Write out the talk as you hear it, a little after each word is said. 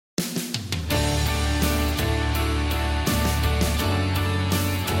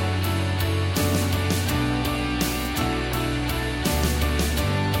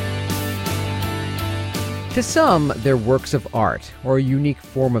To some, they're works of art or a unique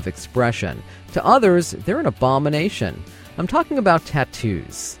form of expression. To others, they're an abomination. I'm talking about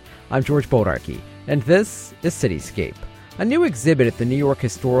tattoos. I'm George Bodarky, and this is Cityscape. A new exhibit at the New York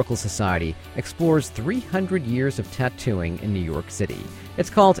Historical Society explores 300 years of tattooing in New York City. It's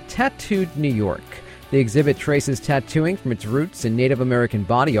called Tattooed New York. The exhibit traces tattooing from its roots in Native American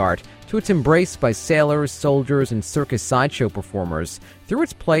body art to its embrace by sailors, soldiers, and circus sideshow performers through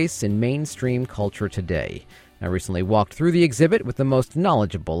its place in mainstream culture today. I recently walked through the exhibit with the most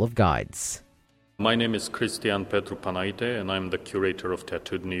knowledgeable of guides. My name is Cristian Petru Panaite, and I'm the curator of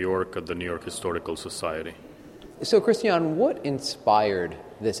Tattooed New York at the New York Historical Society. So, Cristian, what inspired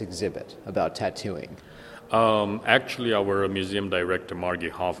this exhibit about tattooing? Actually, our museum director, Margie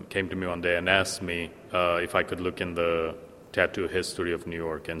Hoff, came to me one day and asked me if I could look in the tattoo history of New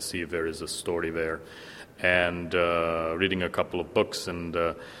York and see if there is a story there. And reading a couple of books and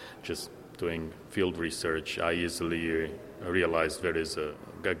just doing field research, I easily realized there is a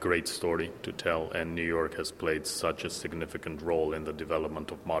great story to tell, and New York has played such a significant role in the development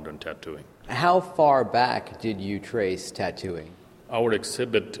of modern tattooing. How far back did you trace tattooing? Our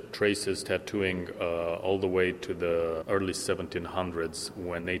exhibit traces tattooing all the way to the early 1700s,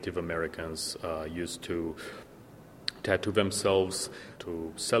 when Native Americans used to tattoo themselves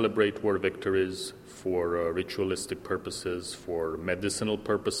to celebrate war victories, for ritualistic purposes, for medicinal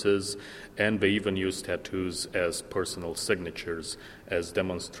purposes, and they even used tattoos as personal signatures, as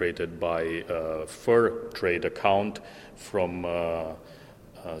demonstrated by a fur trade account from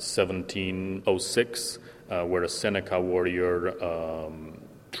 1706, where a Seneca warrior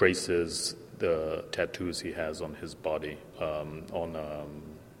traces the tattoos he has on his body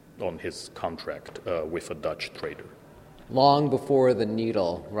on his contract with a Dutch trader. Long before the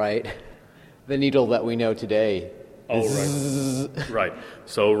needle, right? The needle that we know today. Oh, right. Right.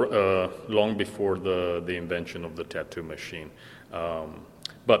 So long before the invention of the tattoo machine.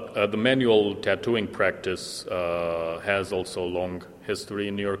 But the manual tattooing practice has also a long history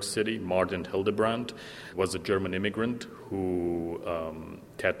in New York City. Martin Hildebrand was a German immigrant who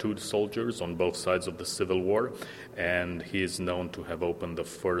tattooed soldiers on both sides of the Civil War, and he is known to have opened the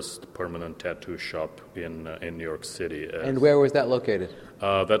first permanent tattoo shop in New York City. And where was that located?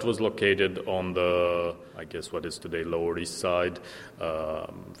 That was located on the, I guess what is today Lower East Side,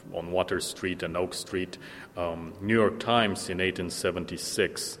 on Water Street and Oak Street. New York Times in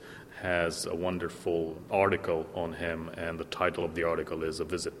 1876 has a wonderful article on him, and the title of the article is A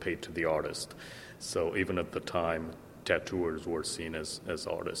Visit Paid to the Artist. So even at the time, tattooers were seen as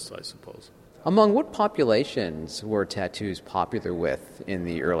artists, I suppose. Among what populations were tattoos popular with in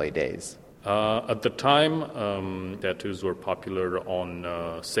the early days? At the time, tattoos were popular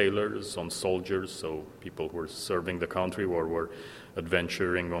on sailors, on soldiers, so people who were serving the country or were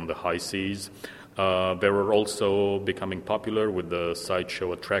adventuring on the high seas. They were also becoming popular with the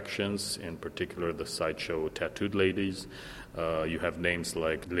sideshow attractions, in particular the sideshow tattooed ladies. You have names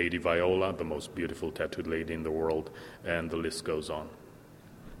like Lady Viola, the most beautiful tattooed lady in the world, and the list goes on.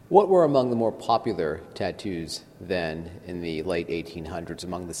 What were among the more popular tattoos then in the late 1800s,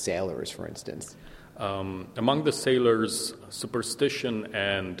 among the sailors, for instance? Among the sailors, superstition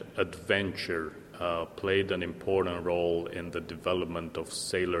and adventure played an important role in the development of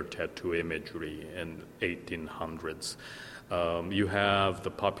sailor tattoo imagery in 1800s. You have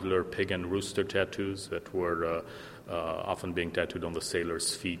the popular pig and rooster tattoos that were often being tattooed on the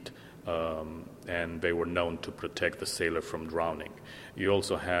sailors' feet, and they were known to protect the sailor from drowning. You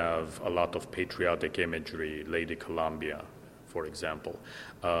also have a lot of patriotic imagery, Lady Columbia, for example.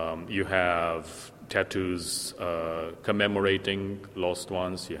 You have tattoos commemorating lost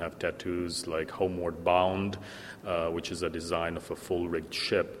ones. You have tattoos like Homeward Bound, which is a design of a full-rigged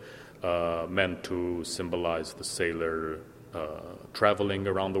ship meant to symbolize the sailor traveling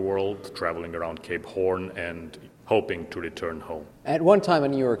around the world, traveling around Cape Horn, and hoping to return home. At one time in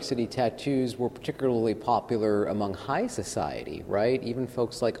New York City, tattoos were particularly popular among high society, right? Even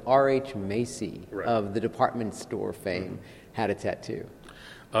folks like R.H. Macy of the department store fame had a tattoo.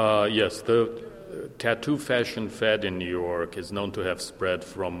 Yes, the tattoo fashion fad in New York is known to have spread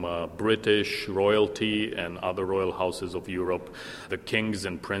from British royalty and other royal houses of Europe. The kings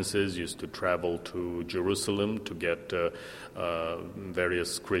and princes used to travel to Jerusalem to get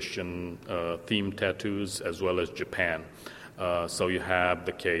various Christian themed tattoos, as well as Japan. So you have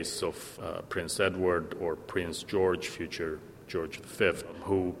the case of Prince Edward or Prince George, future George V,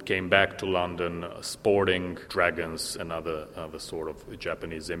 who came back to London sporting dragons and other sort of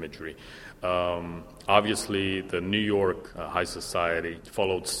Japanese imagery. Obviously, the New York high society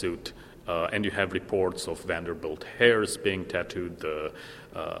followed suit And you have reports of Vanderbilt hares being tattooed, the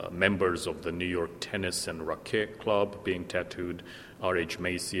members of the New York Tennis and Racquet Club being tattooed, R.H.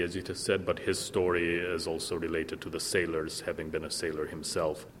 Macy, as you just said, but his story is also related to the sailors, having been a sailor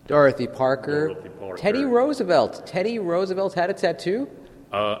himself. Dorothy Parker. Teddy Roosevelt. Teddy Roosevelt had a tattoo?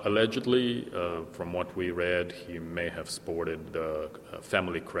 Allegedly, from what we read, he may have sported the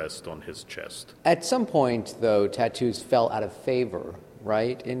family crest on his chest. At some point, though, tattoos fell out of favor,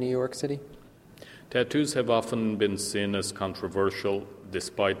 right, in New York City? Tattoos have often been seen as controversial,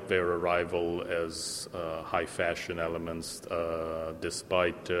 despite their arrival as high fashion elements,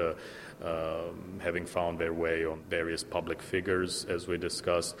 despite having found their way on various public figures, as we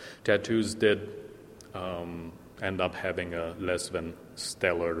discussed. Tattoos did end up having a less than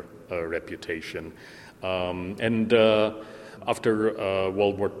stellar reputation. After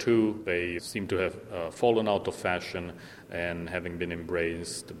World War II, they seem to have fallen out of fashion and having been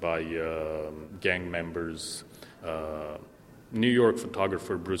embraced by gang members. New York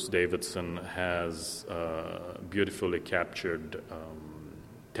photographer Bruce Davidson has beautifully captured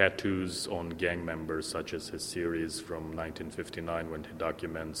tattoos on gang members, such as his series from 1959 when he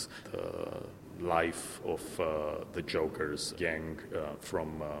documents the life of the Joker's gang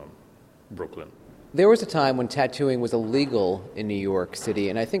from Brooklyn. There was a time when tattooing was illegal in New York City,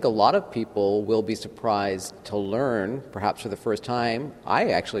 and I think a lot of people will be surprised to learn, perhaps for the first time,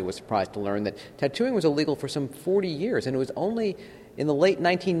 I actually was surprised to learn that tattooing was illegal for some 40 years, and it was only in the late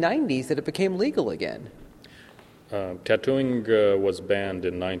 1990s that it became legal again. Tattooing was banned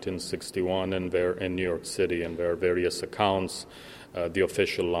in 1961 in New York City, and there are various accounts, the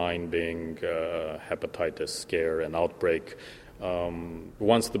official line being hepatitis scare and outbreak.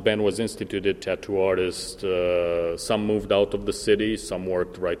 Once the ban was instituted, tattoo artists, some moved out of the city, some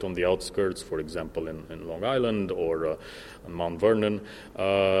worked right on the outskirts, for example, in Long Island or on Mount Vernon,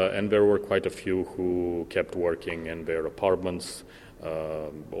 and there were quite a few who kept working in their apartments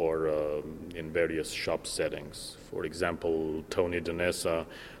or in various shop settings. For example, Tony Danesa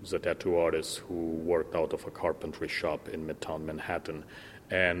was a tattoo artist who worked out of a carpentry shop in Midtown Manhattan,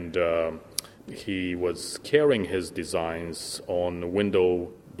 and he was carrying his designs on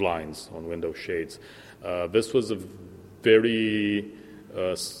window blinds, on window shades. This was a very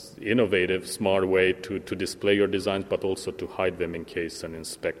innovative, smart way to display your designs, but also to hide them in case an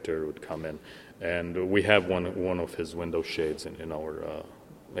inspector would come in. And we have one of his window shades in our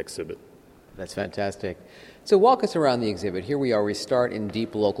exhibit. That's fantastic. So walk us around the exhibit. Here we are. We start in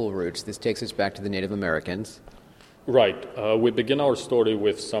deep local roots. This takes us back to the Native Americans. Right. We begin our story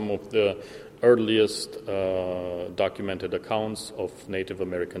with some of the earliest documented accounts of Native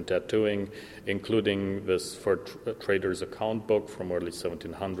American tattooing, including this Fur Trader's account book from early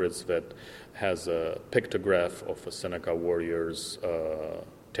 1700s that has a pictograph of a Seneca warrior's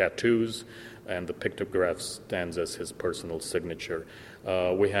tattoos, and the pictograph stands as his personal signature.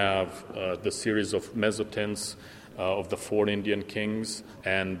 We have the series of mezzotints of the 4 Indian kings.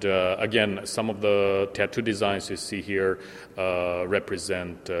 And again, some of the tattoo designs you see here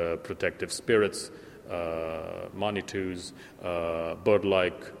represent protective spirits, manitous,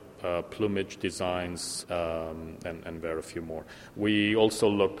 bird-like plumage designs, and there are a few more. We also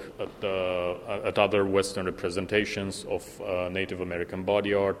look at other Western representations of Native American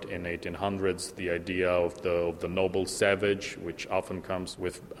body art in 1800s, the idea of the noble savage, which often comes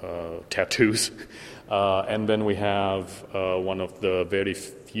with tattoos. And then we have one of the very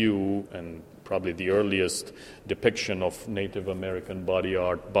few and probably the earliest depiction of Native American body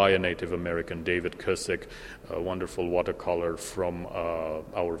art by a Native American, David Cusick, a wonderful watercolor from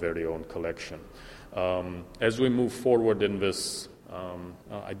our very own collection. As we move forward in this,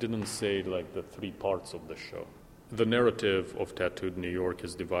 I didn't say like the 3 parts of the show. The narrative of Tattooed New York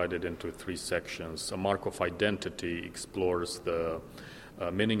is divided into 3 sections. A Mark of Identity explores the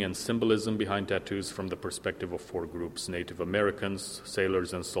meaning and symbolism behind tattoos from the perspective of 4 groups: Native Americans,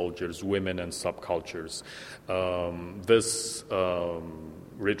 sailors and soldiers, women, and subcultures. This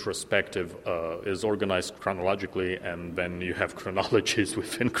retrospective is organized chronologically, and then you have chronologies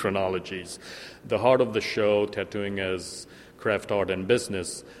within chronologies. The heart of the show, Tattooing as Craft, Art, and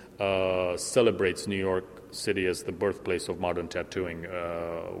Business, celebrates New York City as the birthplace of modern tattooing.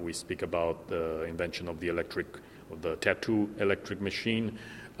 We speak about the invention of the tattoo electric machine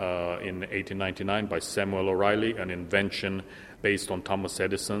in 1899 by Samuel O'Reilly, an invention based on Thomas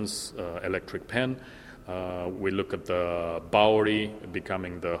Edison's electric pen. We look at the Bowery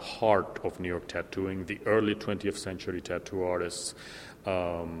becoming the heart of New York tattooing, the early 20th century tattoo artists,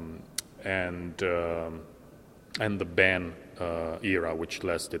 and the ban era, which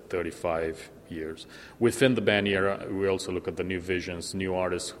lasted 35 years. Within the band era, we also look at the new visions, new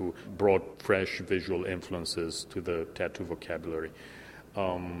artists who brought fresh visual influences to the tattoo vocabulary.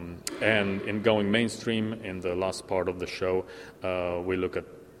 And in going mainstream, in the last part of the show, we look at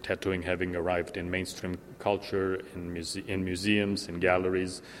tattooing having arrived in mainstream culture, in museums, in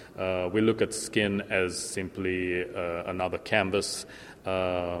galleries. We look at skin as simply another canvas,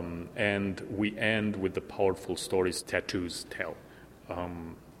 and we end with the powerful stories tattoos tell.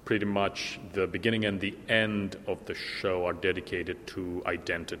 Pretty much the beginning and the end of the show are dedicated to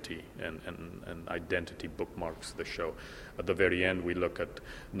identity, and identity bookmarks the show. At the very end, we look at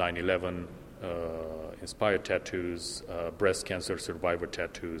 9/11 inspired tattoos, breast cancer survivor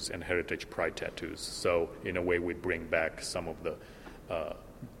tattoos, and heritage pride tattoos. So in a way, we bring back some of the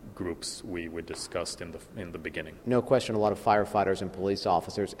groups we discussed in the beginning. No question, a lot of firefighters and police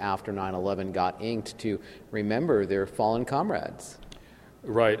officers after 9/11 got inked to remember their fallen comrades.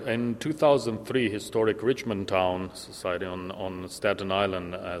 Right. In 2003, Historic Richmond Town Society on Staten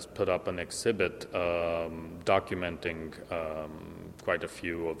Island has put up an exhibit documenting quite a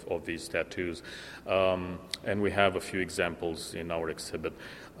few of these tattoos. And we have a few examples in our exhibit.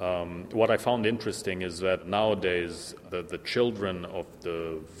 What I found interesting is that nowadays the children of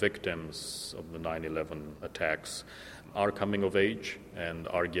the victims of the 9/11 attacks are coming of age and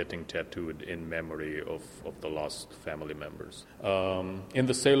are getting tattooed in memory of the lost family members. In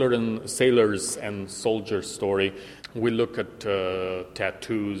the sailors and soldiers story, we look at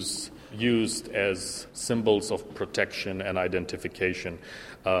tattoos used as symbols of protection and identification.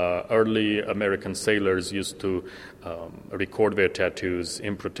 Early American sailors used to record their tattoos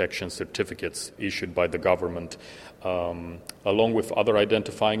in protection certificates issued by the government, along with other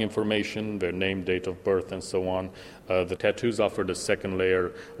identifying information, their name, date of birth, and so on. The tattoos offered a second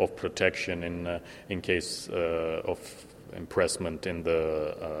layer of protection in case of impressment in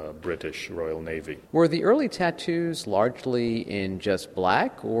the British Royal Navy. Were the early tattoos largely in just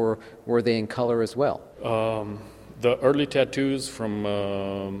black, or were they in color as well? The early tattoos from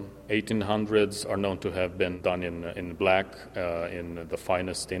 1800s are known to have been done in black, in the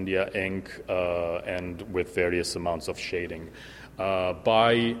finest India ink, and with various amounts of shading.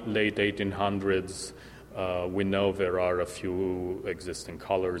 By late 1800s, we know there are a few existing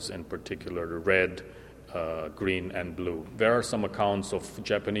colors, in particular red, green, and blue. There are some accounts of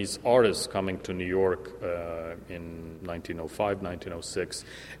Japanese artists coming to New York in 1905, 1906,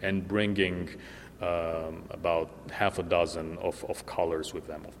 and bringing about half a dozen of colors with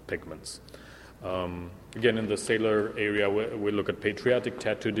them, of pigments. Again, in the sailor area, we look at patriotic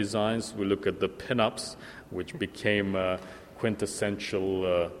tattoo designs. We look at the pin-ups, which became a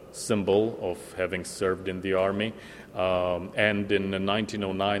quintessential symbol of having served in the Army. And in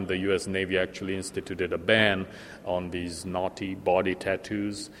 1909, the U.S. Navy actually instituted a ban on these naughty body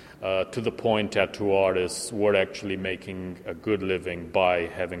tattoos, to the point tattoo artists were actually making a good living by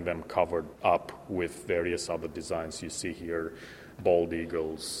having them covered up with various other designs. You see here bald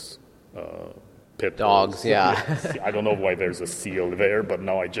eagles, pit dogs, bulls. yeah. I don't know why there's a seal there, but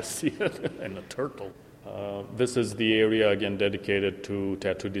now I just see it, and a turtle. This is the area, again, dedicated to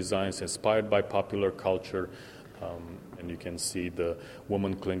tattoo designs inspired by popular culture. And you can see the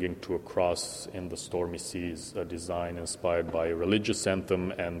woman clinging to a cross in the stormy seas, a design inspired by a religious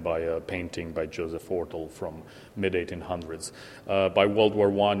anthem and by a painting by Joseph Ortel from mid-1800s. By World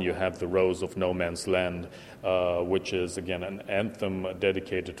War I, you have the Rose of No Man's Land, which is, again, an anthem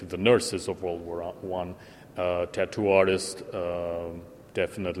dedicated to the nurses of World War I. Tattoo artists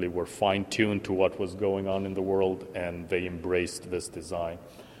definitely were fine-tuned to what was going on in the world, and they embraced this design.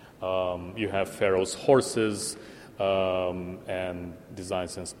 You have Pharaoh's horses, and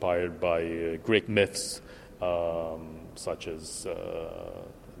designs inspired by Greek myths, such as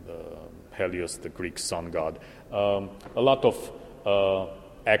the Helios, the Greek sun god. A lot of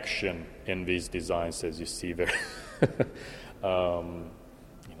action in these designs, as you see there.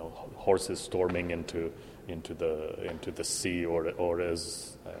 Horses storming into the sea, or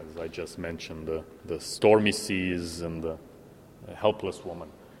as I just mentioned, the stormy seas and the helpless woman.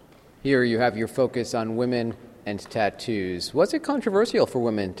 Here you have your focus on women and tattoos. Was it controversial for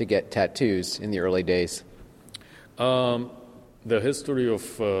women to get tattoos in the early days? The history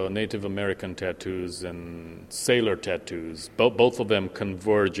of Native American tattoos and sailor tattoos, both of them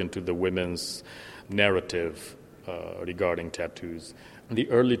converge into the women's narrative regarding tattoos. The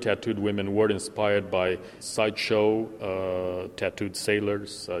early tattooed women were inspired by sideshow tattooed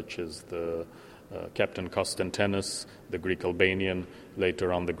sailors, such as the Captain Constantinus, the Greek Albanian,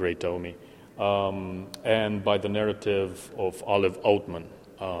 later on the Great Omi, and by the narrative of Olive Oatman.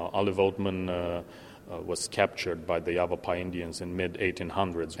 Olive Oatman was captured by the Yavapai Indians in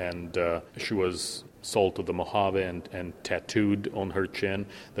mid-1800s, and she was sold to the Mojave and tattooed on her chin.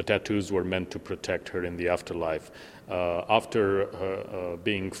 The tattoos were meant to protect her in the afterlife. After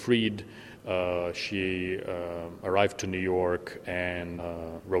being freed, she arrived to New York and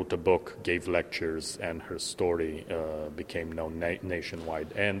wrote a book, gave lectures, and her story became known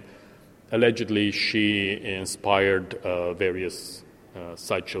nationwide. And allegedly, she inspired various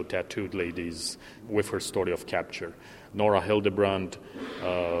sideshow tattooed ladies with her story of capture. Nora Hildebrand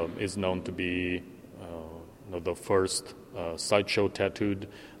is known to be the first sideshow tattooed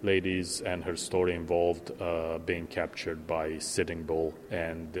ladies, and her story involved being captured by Sitting Bull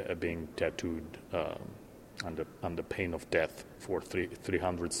and being tattooed under pain of death for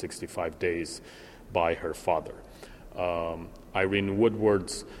 365 days by her father. Irene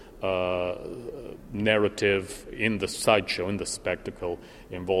Woodward's narrative in the sideshow, in the spectacle,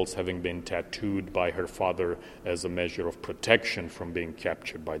 involves having been tattooed by her father as a measure of protection from being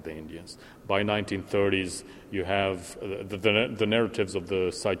captured by the Indians. By 1930s, you have the narratives of the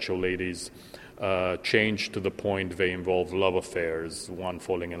sideshow ladies change to the point they involve love affairs, one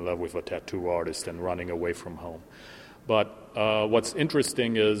falling in love with a tattoo artist and running away from home. But what's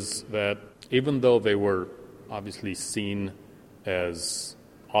interesting is that even though they were obviously seen as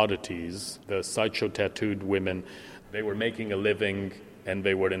oddities, the sideshow tattooed women, they were making a living and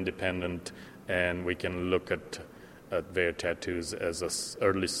they were independent, and we can look at their tattoos as an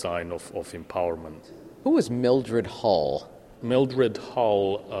early sign of empowerment. Who was Mildred Hull? Mildred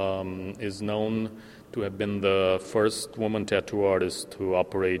Hull is known to have been the first woman tattoo artist to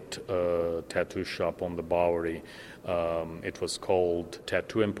operate a tattoo shop on the Bowery. It was called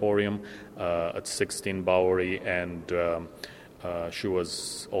Tattoo Emporium at 16 Bowery, and she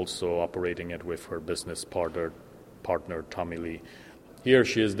was also operating it with her business partner Tommy Lee. Here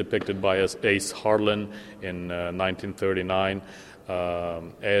she is depicted by Ace Harlan in 1939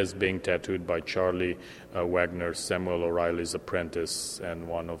 as being tattooed by Charlie Wagner, Samuel O'Reilly's apprentice, and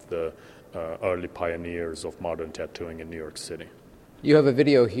one of the early pioneers of modern tattooing in New York City. You have a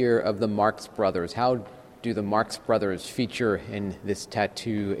video here of the Marx Brothers. How do the Marx Brothers feature in this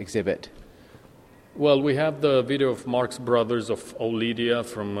tattoo exhibit? Well, we have the video of Marx Brothers of Olydia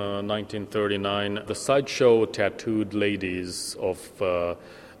from 1939. The sideshow tattooed ladies of early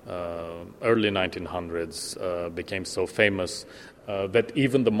 1900s became so famous that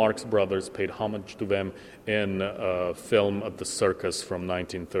even the Marx Brothers paid homage to them in a film at the Circus from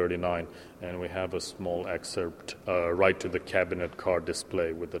 1939. And we have a small excerpt right to the cabinet card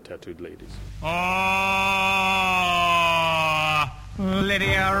display with the tattooed ladies. Oh,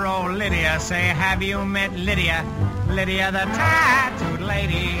 Lydia, oh Lydia, say, have you met Lydia? Lydia, the tattooed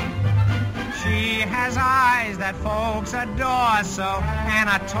lady. She has eyes that folks adore so, and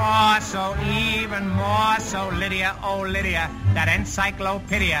a torso even more so. Lydia, oh Lydia, that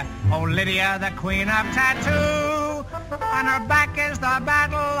encyclopedia. Oh Lydia, the queen of tattoo. On her back is the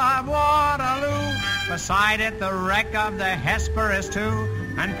Battle of Waterloo. Beside it, the wreck of the Hesperus too.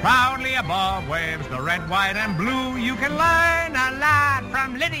 And proudly above waves the red, white, and blue. You can learn a lot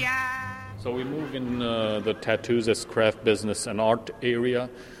from Lydia. So we move in the tattoos as craft, business, and art area.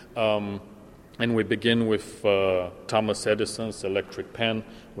 And we begin with Thomas Edison's electric pen,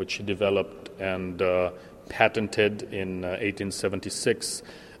 which he developed and patented in 1876.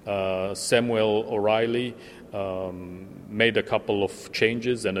 Samuel O'Reilly made a couple of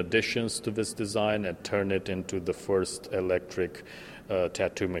changes and additions to this design and turned it into the first electric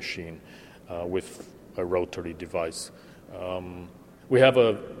tattoo machine with a rotary device. We have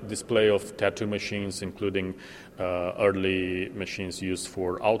a display of tattoo machines, including early machines used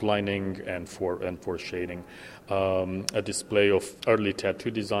for outlining and for shading, a display of early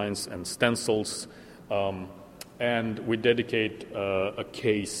tattoo designs and stencils, and we dedicate a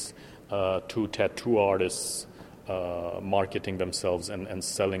case to tattoo artists marketing themselves and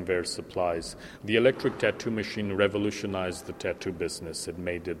selling their supplies. The electric tattoo machine revolutionized the tattoo business. It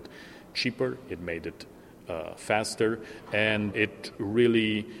made it cheaper, it made it faster, and it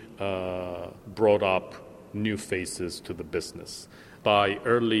really brought up new faces to the business. By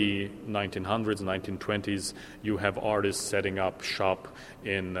early 1900s, 1920s, you have artists setting up shop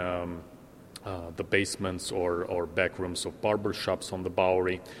in the basements or back rooms of barber shops on the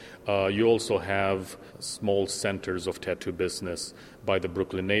Bowery. You also have small centers of tattoo business by the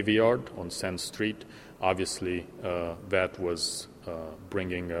Brooklyn Navy Yard on Sand Street. Obviously, that was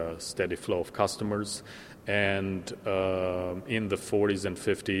bringing a steady flow of customers. And in the 40s and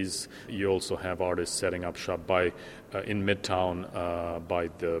 50s, you also have artists setting up shop in Midtown by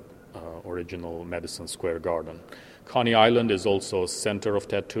the original Madison Square Garden. Coney Island is also a center of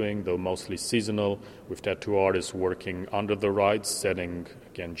tattooing, though mostly seasonal, with tattoo artists working under the rides, setting,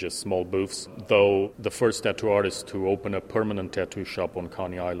 again, just small booths. Though the first tattoo artist to open a permanent tattoo shop on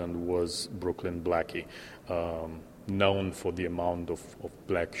Coney Island was Brooklyn Blackie, known for the amount of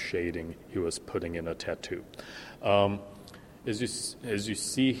black shading he was putting in a tattoo. As you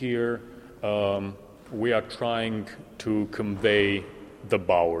see here, we are trying to convey the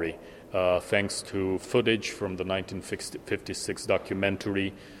Bowery, thanks to footage from the 1956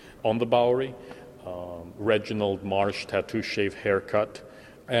 documentary on the Bowery, Reginald Marsh tattoo shave haircut,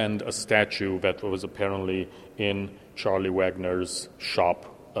 and a statue that was apparently in Charlie Wagner's shop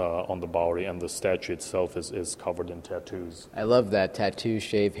on the Bowery, and the statue itself is covered in tattoos. I love that tattoo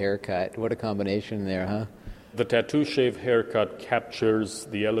shave haircut. What a combination there, huh? The tattoo shave haircut captures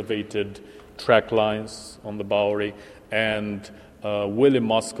the elevated track lines on the Bowery and Willie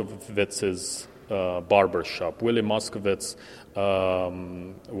Moskowitz's barber shop. Willie Moskowitz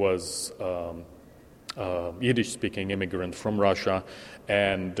was a Yiddish-speaking immigrant from Russia,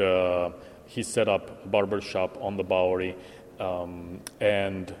 and he set up a barber shop on the Bowery,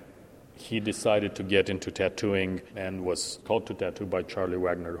 and he decided to get into tattooing and was taught to tattoo by Charlie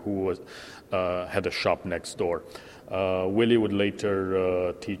Wagner, who had a shop next door. Willie would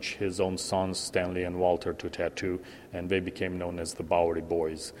later teach his own sons, Stanley and Walter, to tattoo, and they became known as the Bowery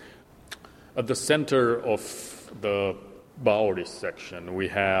Boys. At the center of the Bowery section, we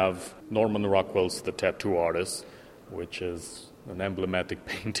have Norman Rockwell's The Tattoo Artist, which is an emblematic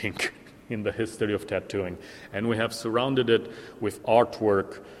painting in the history of tattooing. And we have surrounded it with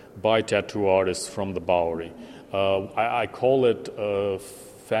artwork by tattoo artists from the Bowery. I call it a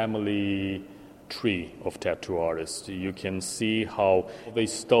family tree of tattoo artists. You can see how they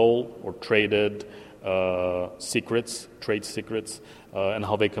stole or traded trade secrets, and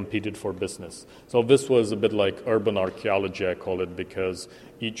how they competed for business. So this was a bit like urban archaeology, I call it, because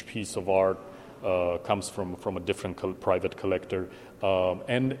each piece of art comes from a different private collector.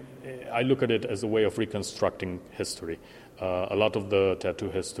 And I look at it as a way of reconstructing history. A lot of the tattoo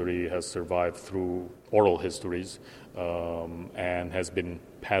history has survived through oral histories and has been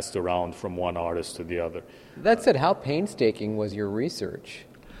passed around from one artist to the other. That said, how painstaking was your research?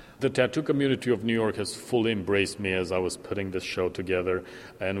 The tattoo community of New York has fully embraced me as I was putting this show together,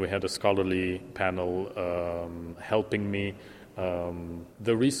 and we had a scholarly panel helping me.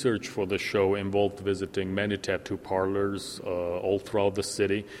 The research for the show involved visiting many tattoo parlors all throughout the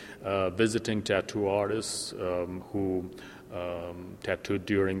city, visiting tattoo artists who tattooed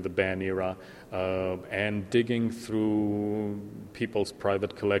during the ban era, and digging through people's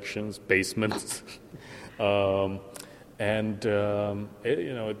private collections, basements. It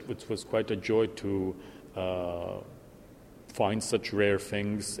was quite a joy to find such rare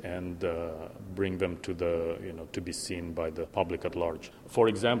things and bring them to be seen by the public at large. For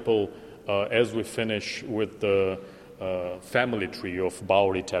example, as we finish with the family tree of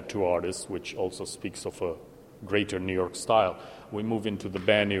Bowery tattoo artists, which also speaks of a greater New York style, we move into the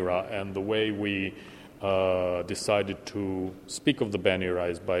ban era, and the way we decided to speak of the ban era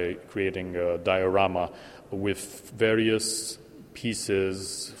is by creating a diorama with various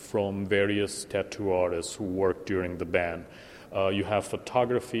pieces from various tattoo artists who worked during the ban. You have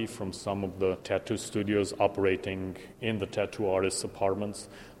photography from some of the tattoo studios operating in the tattoo artists' apartments,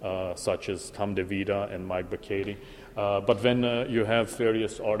 such as Tom DeVita and Mike Bacchietti. But then you have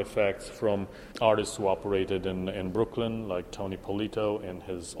various artifacts from artists who operated in Brooklyn, like Tony Polito in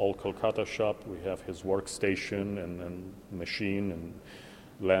his Old Kolkata shop. We have his workstation and machine and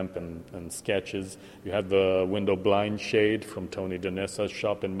lamp and sketches. You have the window blind shade from Tony Danessa's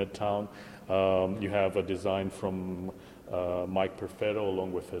shop in Midtown. You have a design from Mike Perfetto,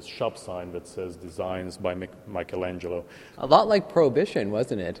 along with his shop sign that says Designs by Michelangelo. A lot like Prohibition,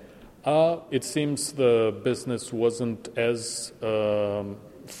 wasn't it? It seems the business wasn't as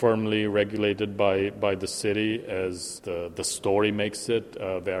firmly regulated by the city as the story makes it.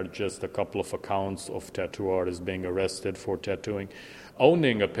 There are just a couple of accounts of tattoo artists being arrested for tattooing.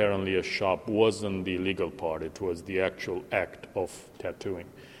 Owning, apparently, a shop wasn't the illegal part. It was the actual act of tattooing.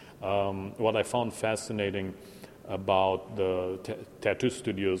 What I found fascinating about the tattoo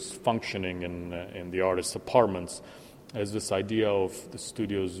studios functioning in the artists' apartments is this idea of the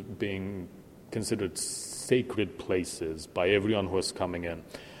studios being considered sacred places by everyone who is coming in.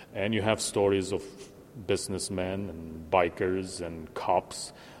 And you have stories of businessmen and bikers and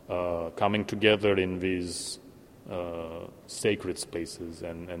cops coming together in these sacred spaces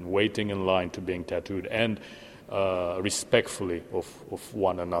and waiting in line to being tattooed, and respectfully of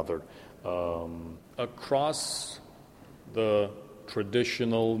one another. Across the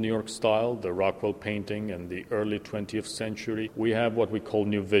traditional New York style, the Rockwell painting, and the early 20th century. We have what we call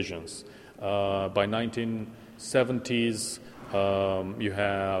new visions. By 1970s, you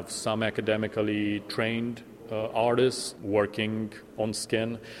have some academically trained artists working on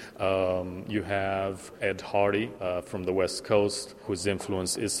skin. You have Ed Hardy from the West Coast, whose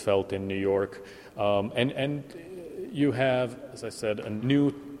influence is felt in New York. And you have, as I said, a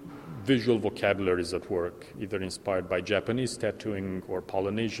new visual vocabularies at work, either inspired by Japanese tattooing or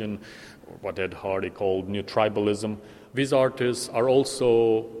Polynesian, or what Ed Hardy called new tribalism. These artists are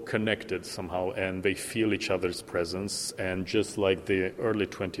also connected somehow, and they feel each other's presence. And just like the early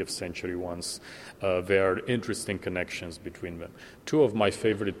 20th century ones, there are interesting connections between them. Two of my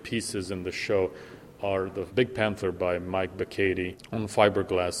favorite pieces in the show are the Big Panther by Mike Beckady on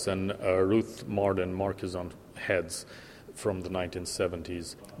fiberglass and Ruth Marden Marquezon heads from the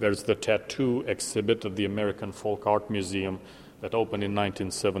 1970s. There's the tattoo exhibit at the American Folk Art Museum that opened in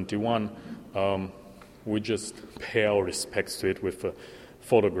 1971. We just pay our respects to it with a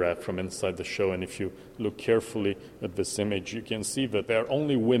photograph from inside the show, and if you look carefully at this image, you can see that there are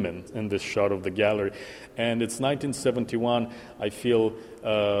only women in this shot of the gallery. And it's 1971. I feel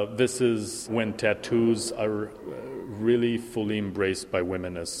this is when tattoos are really fully embraced by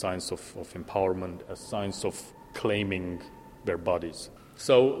women as signs of empowerment, as signs of claiming their bodies.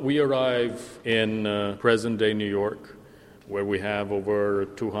 So we arrive in present-day New York, where we have over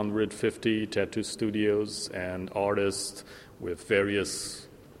 250 tattoo studios and artists with various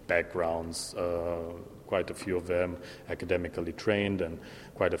backgrounds, quite a few of them academically trained and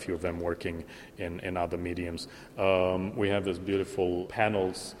quite a few of them working in other mediums. We have these beautiful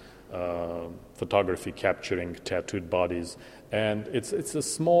panels, photography capturing tattooed bodies, and it's a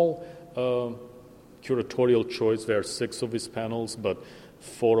small curatorial choice. There are 6 of these panels, but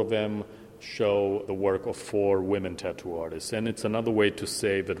 4 of them show the work of 4 women tattoo artists. And it's another way to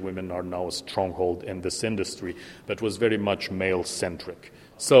say that women are now a stronghold in this industry that was very much male-centric.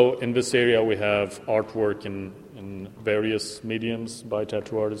 So in this area we have artwork in various mediums by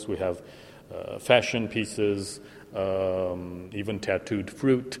tattoo artists. We have fashion pieces, even tattooed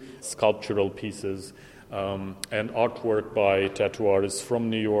fruit, sculptural pieces, and artwork by tattoo artists from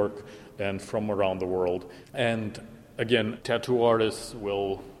New York and from around the world. And again, tattoo artists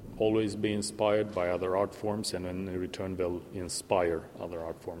will always be inspired by other art forms, and in return they'll inspire other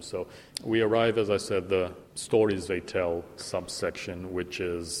art forms. So we arrive, as I said, the stories they tell subsection, which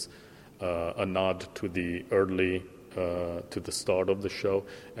is a nod to the early, to the start of the show,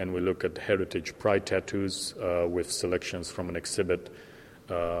 and we look at heritage pride tattoos with selections from an exhibit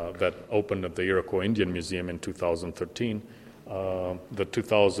that opened at the Iroquois Indian Museum in 2013. The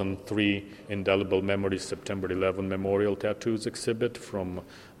 2003 Indelible Memories September 11 Memorial Tattoos exhibit from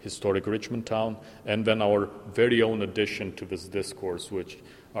historic Richmond Town, and then our very own addition to this discourse, which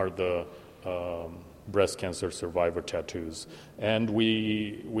are the breast cancer survivor tattoos. And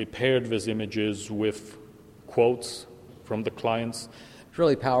we paired these images with quotes from the clients. It's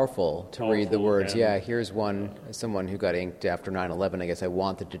really powerful to read the words. Yeah, here's one, someone who got inked after 9/11. I guess I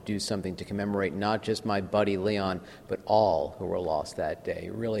wanted to do something to commemorate not just my buddy Leon, but all who were lost that day.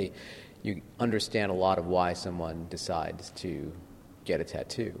 Really, you understand a lot of why someone decides to get a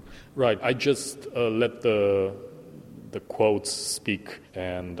tattoo. Right. I just let the quotes speak,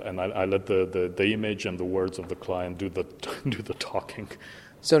 and I let the image and the words of the client do the talking.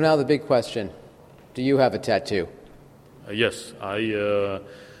 So now the big question: do you have a tattoo? Yes, I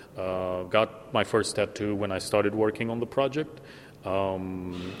got my first tattoo when I started working on the project,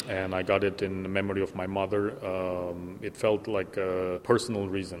 and I got it in memory of my mother. It felt like a personal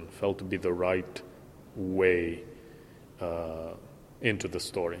reason, felt to be the right way into the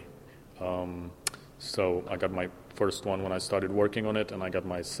story. So I got my first one when I started working on it, and I got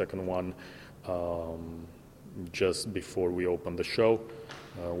my second one just before we opened the show,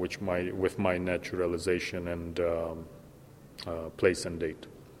 with my naturalization and place and date.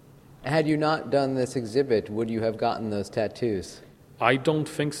 Had you not done this exhibit, would you have gotten those tattoos? I don't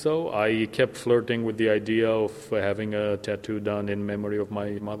think so. I kept flirting with the idea of having a tattoo done in memory of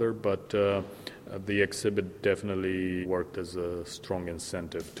my mother, but the exhibit definitely worked as a strong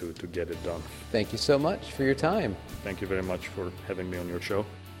incentive to get it done. Thank you so much for your time. Thank you very much for having me on your show.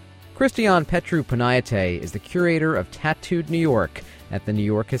 Cristian Petru Panaite is the curator of Tattooed New York at the New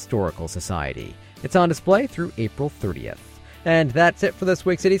York Historical Society. It's on display through April 30th. And that's it for this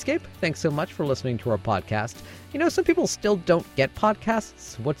week's Cityscape. Thanks so much for listening to our podcast. You know, some people still don't get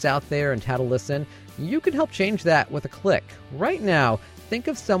podcasts, what's out there and how to listen. You can help change that with a click. Right now, think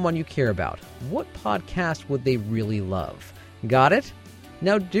of someone you care about. What podcast would they really love? Got it?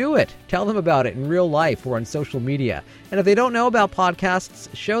 Now do it. Tell them about it in real life or on social media. And if they don't know about podcasts,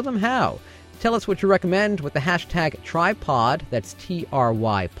 show them how. Tell us what you recommend with the hashtag TryPod, that's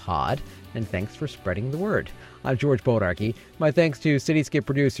TRY pod, and thanks for spreading the word. I'm George Bodarky. My thanks to Cityscape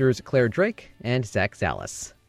producers Claire Drake and Zach Salas.